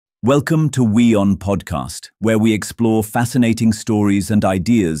Welcome to WION Podcast, where we explore fascinating stories and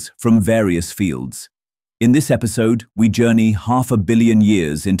ideas from various fields. In this episode, we journey 500 million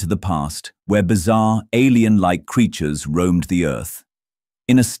years into the past, where bizarre, alien-like creatures roamed the Earth.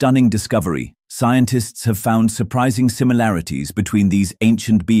 In a stunning discovery, scientists have found surprising similarities between these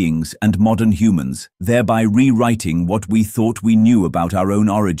ancient beings and modern humans, thereby rewriting what we thought we knew about our own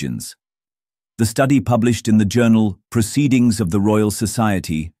origins. The study published in the journal Proceedings of the Royal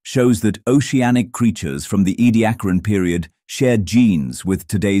Society shows that oceanic creatures from the Ediacaran period shared genes with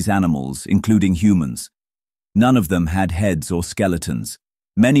today's animals, including humans. None of them had heads or skeletons.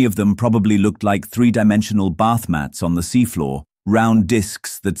 Many of them probably looked like three-dimensional bath mats on the seafloor, round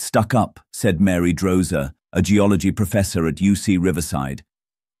discs that stuck up, said Mary Droser, a geology professor at UC Riverside.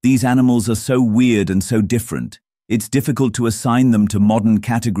 These animals are so weird and so different. It's difficult to assign them to modern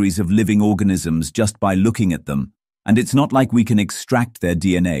categories of living organisms just by looking at them, and it's not like we can extract their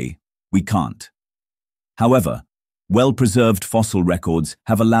DNA. We can't. However, well-preserved fossil records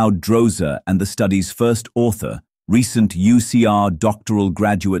have allowed Droser and the study's first author, recent UCR doctoral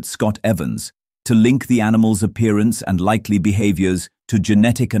graduate Scott Evans, to link the animal's appearance and likely behaviors to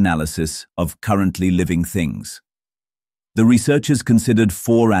genetic analysis of currently living things. The researchers considered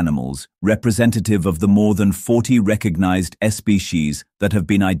 4 animals, representative of the more than 40 recognized species that have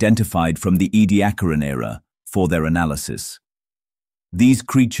been identified from the Ediacaran era, for their analysis. These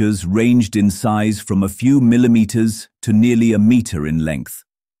creatures ranged in size from a few millimeters to nearly a meter in length.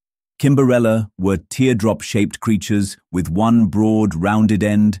 Kimberella were teardrop-shaped creatures with one broad, rounded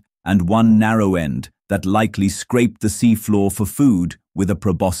end and one narrow end that likely scraped the seafloor for food with a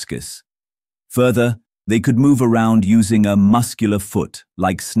proboscis. Further, they could move around using a muscular foot,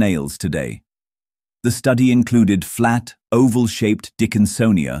 like snails today. The study included flat, oval-shaped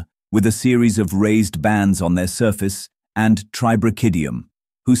Dickinsonia with a series of raised bands on their surface and Tribrachidium,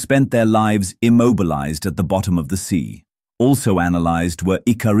 who spent their lives immobilized at the bottom of the sea. Also analyzed were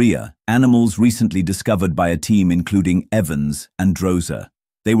Ikaria, animals recently discovered by a team including Evans and Droser.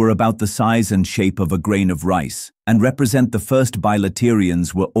 They were about the size and shape of a grain of rice and represent the first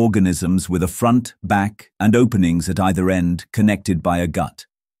bilaterians were organisms with a front, back, and openings at either end connected by a gut.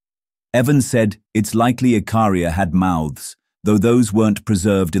 Evans said it's likely Ikaria had mouths, though those weren't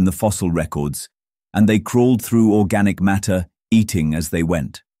preserved in the fossil records, and they crawled through organic matter, eating as they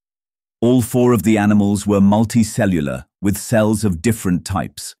went. All 4 of the animals were multicellular, with cells of different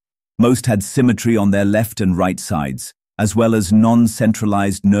types. Most had symmetry on their left and right sides, as well as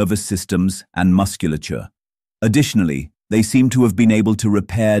non-centralized nervous systems and musculature. Additionally, they seem to have been able to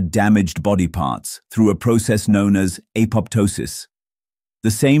repair damaged body parts through a process known as apoptosis.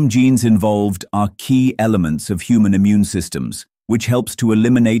 The same genes involved are key elements of human immune systems, which helps to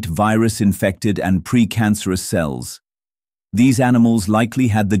eliminate virus-infected and precancerous cells. These animals likely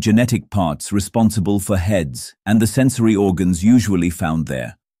had the genetic parts responsible for heads and the sensory organs usually found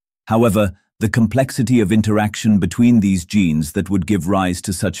there. However, the complexity of interaction between these genes that would give rise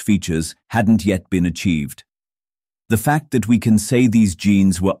to such features hadn't yet been achieved. The fact that we can say these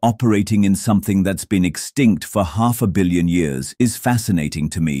genes were operating in something that's been extinct for 500 million years is fascinating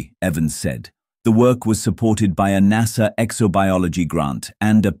to me, Evans said. The work was supported by a NASA exobiology grant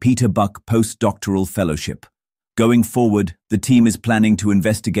and a Peter Buck postdoctoral fellowship. Going forward, the team is planning to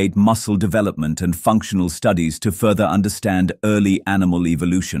investigate muscle development and functional studies to further understand early animal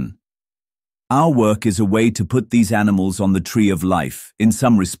evolution. Our work is a way to put these animals on the tree of life, in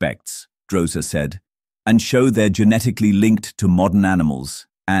some respects, Droser said, and show they're genetically linked to modern animals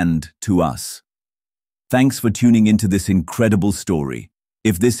and to us. Thanks for tuning into this incredible story.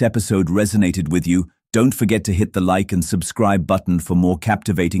 If this episode resonated with you, don't forget to hit the like and subscribe button for more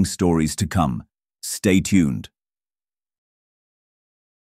captivating stories to come. Stay tuned.